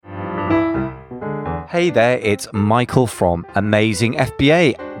Hey there, it's Michael from Amazing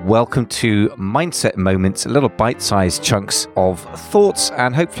FBA. Welcome to Mindset Moments, little bite-sized chunks of thoughts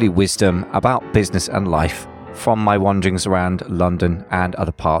and hopefully wisdom about business and life from my wanderings around London and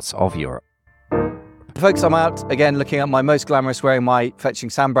other parts of Europe. Folks, I'm out again looking at my most glamorous, wearing my fetching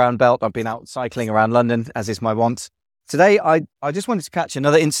Sam Browne belt. I've been out cycling around London, as is my wont. Today, I just wanted to catch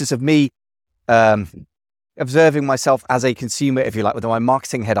another instance of me observing myself as a consumer, if you like, with my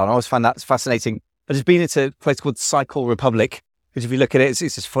marketing head on. I always find that fascinating. I've just been into a place called Cycle Republic, which if you look at it, it's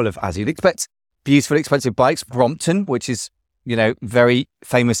just full of, as you'd expect, beautiful, expensive bikes. Brompton, which is, very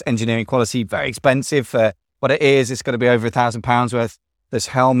famous engineering quality, very expensive for what it is. It's going to be over £1,000 worth. There's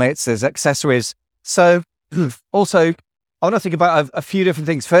helmets, there's accessories. So also, I want to think about a few different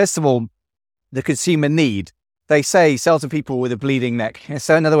things. First of all, the consumer need. They say sell to people with a bleeding neck.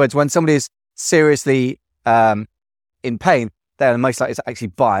 So in other words, when somebody is seriously in pain, they're most likely to actually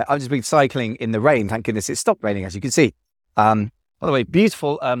buy. I've just been cycling in the rain. Thank goodness it stopped raining, as you can see. By the way,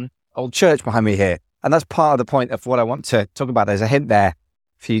 beautiful old church behind me here. And that's part of the point of what I want to talk about. There's a hint there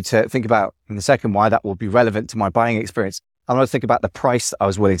for you to think about in a second why that will be relevant to my buying experience. I want to think about the price I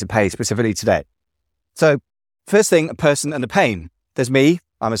was willing to pay specifically today. So first thing, a person and the pain. There's me.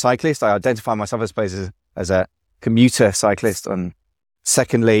 I'm a cyclist. I identify myself, I suppose, as a commuter cyclist. And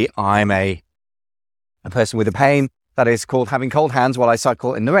secondly, I'm a person with a pain. That is called having cold hands while I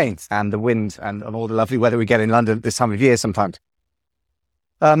cycle in the rain and the wind and all the lovely weather we get in London this time of year sometimes.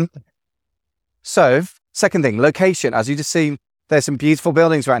 So second thing, location. As you just see, there's some beautiful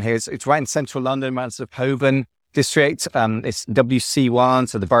buildings around here. It's right in central London, around sort of Holborn district. It's WC1,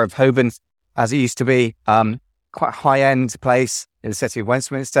 so the borough of Holborn, as it used to be. Quite a high-end place in the city of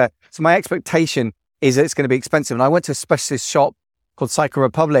Westminster. So my expectation is that it's going to be expensive. And I went to a specialist shop called Cycle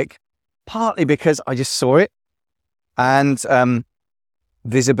Republic, partly because I just saw it. And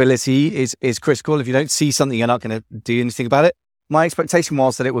visibility is critical. If you don't see something, you're not going to do anything about it. My expectation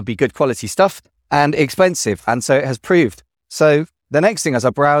was that it would be good quality stuff and expensive. And so it has proved. So the next thing, as I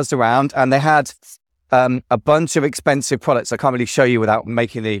browsed around, and they had a bunch of expensive products. I can't really show you without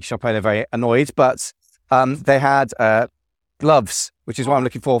making the shop owner very annoyed. But they had gloves, which is what I'm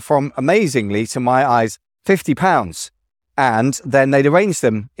looking for, from, amazingly, to my eyes, £50. And then they'd arranged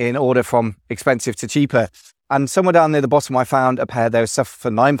them in order from expensive to cheaper. And somewhere down near the bottom, I found a pair. There was stuff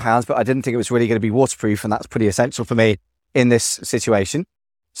for £9, but I didn't think it was really going to be waterproof. And that's pretty essential for me in this situation.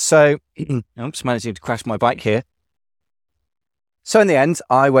 So, oops, managing to crash my bike here. So in the end,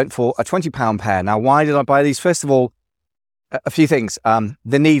 I went for a £20 pair. Now, why did I buy these? First of all, a few things. The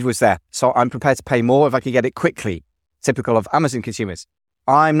need was there. So I'm prepared to pay more if I can get it quickly. Typical of Amazon consumers.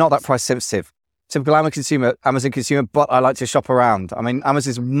 I'm not that price sensitive. Typical Amazon consumer, but I like to shop around. I mean,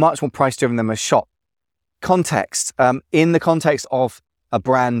 Amazon is much more price driven than a shop. Context, in the context of a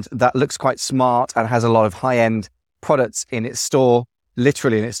brand that looks quite smart and has a lot of high-end products in its store,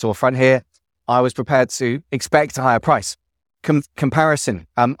 literally in its storefront here, I was prepared to expect a higher price. Comparison,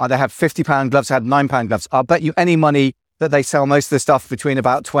 they have £50 gloves, I had £9 gloves. I'll bet you any money that they sell most of the stuff between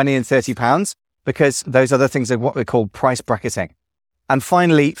about £20 and £30 because those other things are what we call price bracketing. And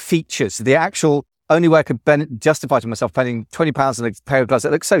finally, features. The actual only way I could justify to myself spending £20 on a pair of gloves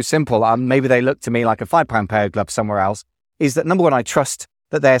that look so simple, maybe they look to me like a £5 pair of gloves somewhere else, is that number one, I trust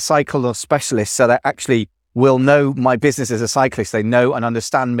that they're cycle or specialists, so they actually will know my business as a cyclist. They know and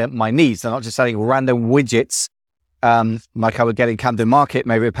understand my needs. They're not just selling random widgets like I would get in Camden Market,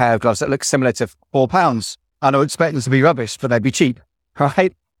 maybe a pair of gloves that look similar to £4. And I would expect them to be rubbish, but they'd be cheap,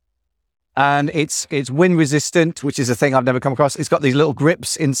 right? And it's wind resistant, which is a thing I've never come across. It's got these little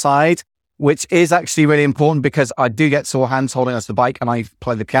grips inside, which is actually really important because I do get sore hands holding onto the bike and I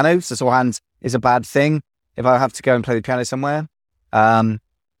play the piano. So sore hands is a bad thing if I have to go and play the piano somewhere.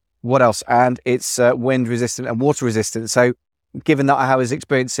 What else? And it's wind resistant and water resistant. So given that I was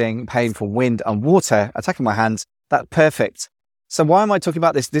experiencing pain from wind and water attacking my hands, that's perfect. So why am I talking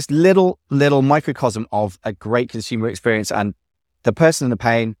about this? This little microcosm of a great consumer experience and the person in the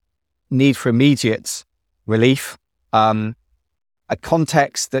pain, need for immediate relief, a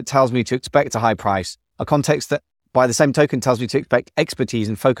context that tells me to expect a high price, a context that by the same token tells me to expect expertise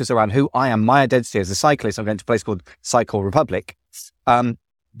and focus around who I am, my identity as a cyclist. I'm going to a place called Cycle Republic.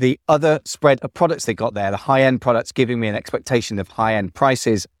 The other spread of products they got there, the high-end products giving me an expectation of high-end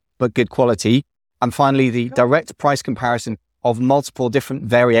prices, but good quality. And finally, the direct price comparison of multiple different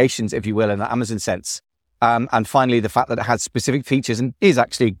variations, if you will, in the Amazon sense. And finally, the fact that it has specific features and is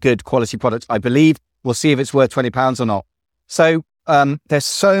actually a good quality product, I believe. We'll see if it's worth £20 or not. So there's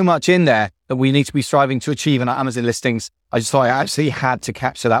so much in there that we need to be striving to achieve in our Amazon listings. I just thought I actually had to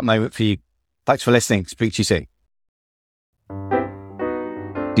capture that moment for you. Thanks for listening. Speak to you soon.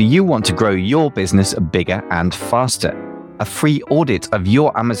 Do you want to grow your business bigger and faster? A free audit of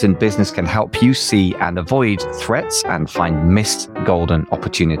your Amazon business can help you see and avoid threats and find missed golden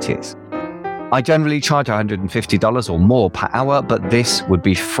opportunities. I generally charge $150 or more per hour, but this would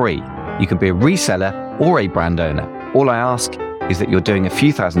be free. You can be a reseller or a brand owner. All I ask is that you're doing a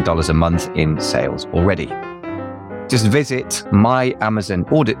few $1,000s a month in sales already. Just visit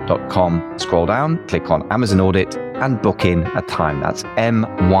myamazonaudit.com, scroll down, click on Amazon Audit, and book in a time. That's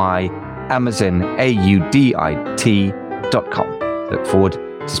myamazonaudit.com. Look forward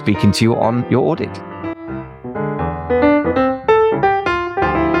to speaking to you on your audit.